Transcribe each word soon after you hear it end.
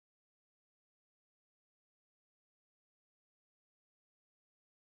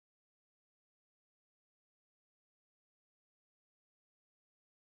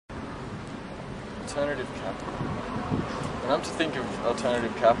alternative capital. When I'm to think of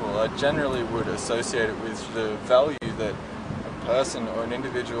alternative capital, I generally would associate it with the value that a person or an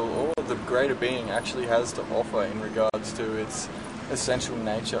individual or the greater being actually has to offer in regards to its essential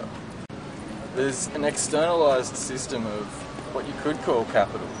nature. There's an externalized system of what you could call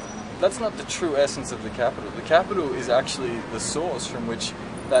capital. That's not the true essence of the capital. The capital is actually the source from which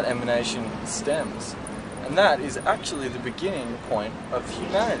that emanation stems. And that is actually the beginning point of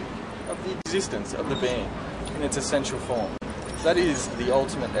humanity, of the existence of the being in its essential form. That is the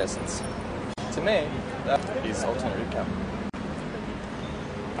ultimate essence. To me, that is alternative capital.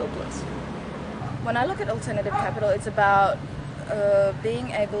 God bless. When I look at alternative capital, it's about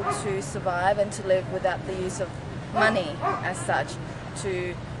being able to survive and to live without the use of money as such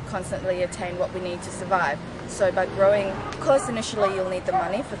to constantly attain what we need to survive. So by growing, of course initially you'll need the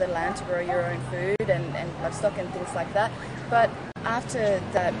money for the land to grow your own food and livestock and things like that, but after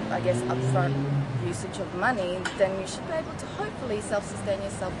that, I guess, upfront usage of money, then you should be able to hopefully self-sustain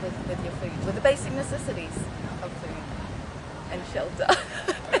yourself with your food, with the basic necessities of food and shelter.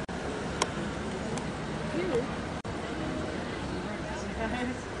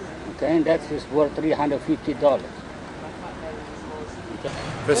 Okay, and that is worth $350.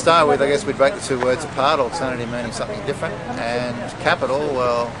 For start with, I guess we'd break the two words apart, alternative meaning something different, and capital,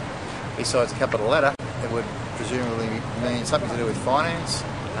 well, besides capital letter, it would presumably mean something to do with finance.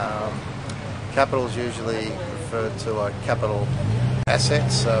 Capital is usually referred to like capital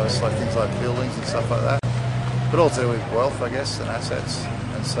assets, so it's like things like buildings and stuff like that, but also with wealth, I guess, and assets.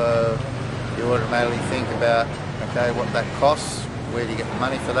 And so you automatically think about, okay, what that costs, where do you get the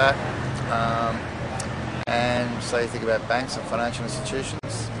money for that? And so you think about banks and financial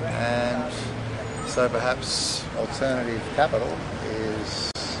institutions, and so perhaps alternative capital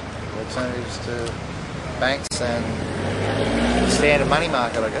is alternatives to banks and the standard money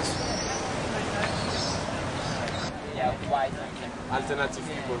market, I guess. Alternative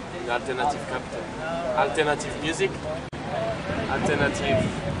people, alternative capital, alternative music, alternative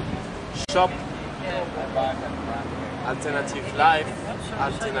shop, alternative life,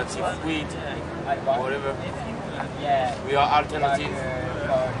 alternative weed, whatever. We are alternative.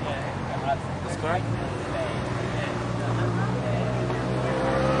 That's correct?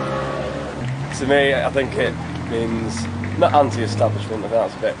 To me, I think it means not anti-establishment, I think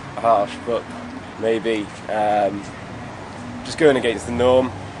that's a bit harsh, but maybe just going against the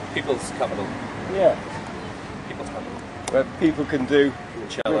norm. People's capital. Yeah. People's capital. Where people can do...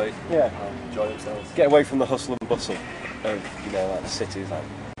 chill out. Yeah. Enjoy themselves. Get away from the hustle and bustle of, you know, like cities like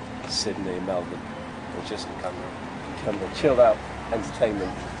Sydney and Melbourne. It's just Canberra. Chilled out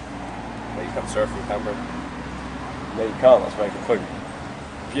entertainment. Well, you can't surf in Canberra. No, you can't, that's a very good point.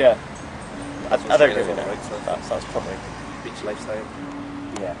 Yeah. I don't really know. Right, so That's probably... beach lifestyle.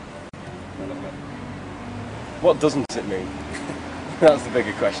 Yeah. What doesn't it mean? That's the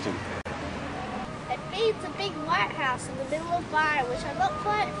bigger question. It means a big White House in the middle of Byron, which I'm not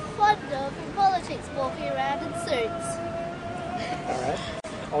quite fond of in politics, walking around in suits. Alright.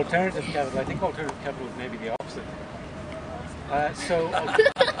 Alternative capital. I think alternative capital is maybe the opposite.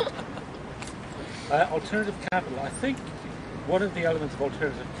 Alternative capital. I think one of the elements of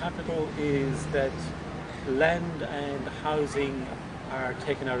alternative capital is that land and housing are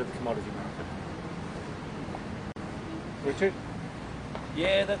taken out of the commodity market. Richard?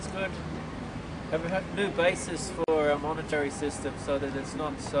 Yeah, that's good. And we have a new basis for our monetary system so that it's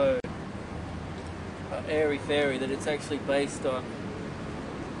not so airy-fairy, that it's actually based on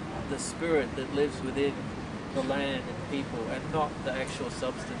the spirit that lives within the land and people and not the actual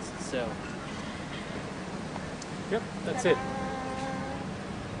substance itself. Yep, that's it.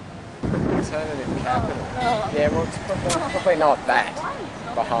 Alternative capital. Yeah, well, it's probably not that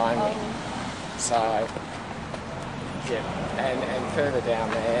behind me. So, yeah, and further down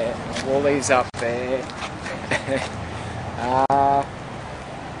there, Wally's up there.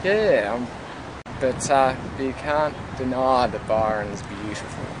 Yeah, but you can't deny that Byron's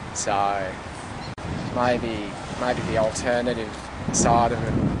beautiful. So maybe the alternative side of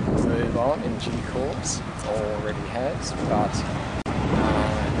it will move on in due course. It already has, but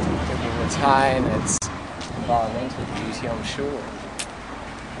it will retain its environmental beauty, I'm sure.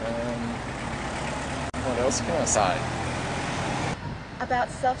 What else can I say? About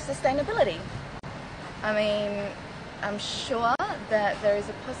self-sustainability. I mean, I'm sure that there is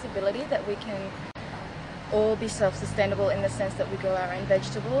a possibility that we can all be self-sustainable in the sense that we grow our own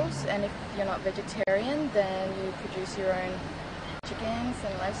vegetables, and if you're not vegetarian, then you produce your own chickens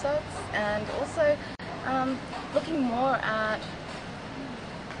and livestock, and also looking more at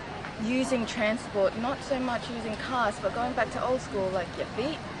using transport, not so much using cars, but going back to old school, like your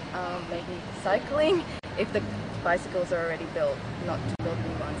feet, maybe cycling if the bicycles are already built, not to build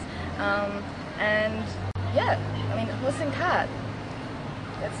new ones. And yeah, I mean, horse and cart.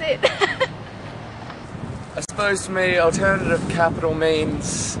 That's it. I suppose to me, alternative capital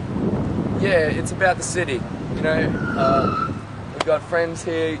means, yeah, it's about the city. You know, we've got friends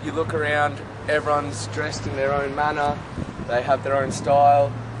here. You look around, everyone's dressed in their own manner. They have their own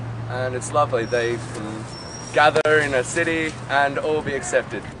style, and it's lovely. They can gather in a city and all be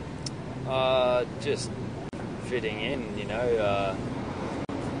accepted. Just fitting in, you know,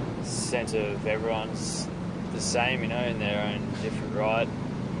 sense of everyone's the same, you know, in their own different right.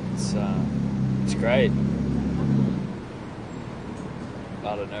 It's great.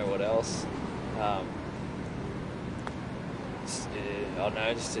 I don't know what else. I don't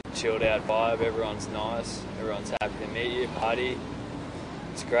know, just a chilled out vibe. Everyone's nice. Everyone's happy to meet you, party.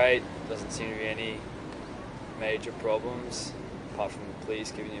 It's great. Doesn't seem to be any major problems, apart from the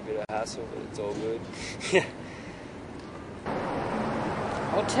police giving you a bit of hassle, but it's all good.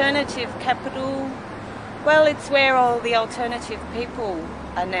 Alternative capital, well, it's where all the alternative people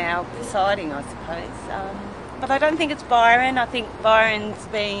are now presiding, I suppose. But I don't think it's Byron. I think Byron's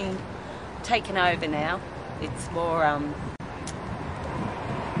been taken over now. It's more,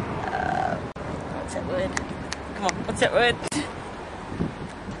 what's that word? Come on, what's that word?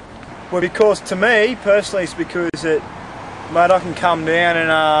 Well, because to me, personally, it's because it, mate, I can come down and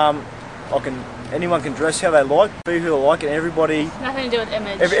anyone can dress how they like, be who they like, and everybody... Nothing to do with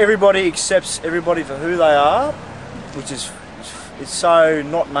image. Everybody accepts everybody for who they are, which is, it's so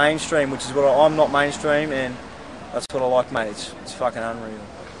not mainstream, which is what I'm not mainstream, and that's what I like, mate. It's fucking unreal.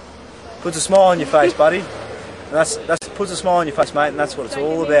 Puts a smile on your face, buddy. And that's puts a smile on your face, mate, and that's what it's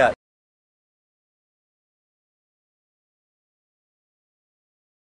all about.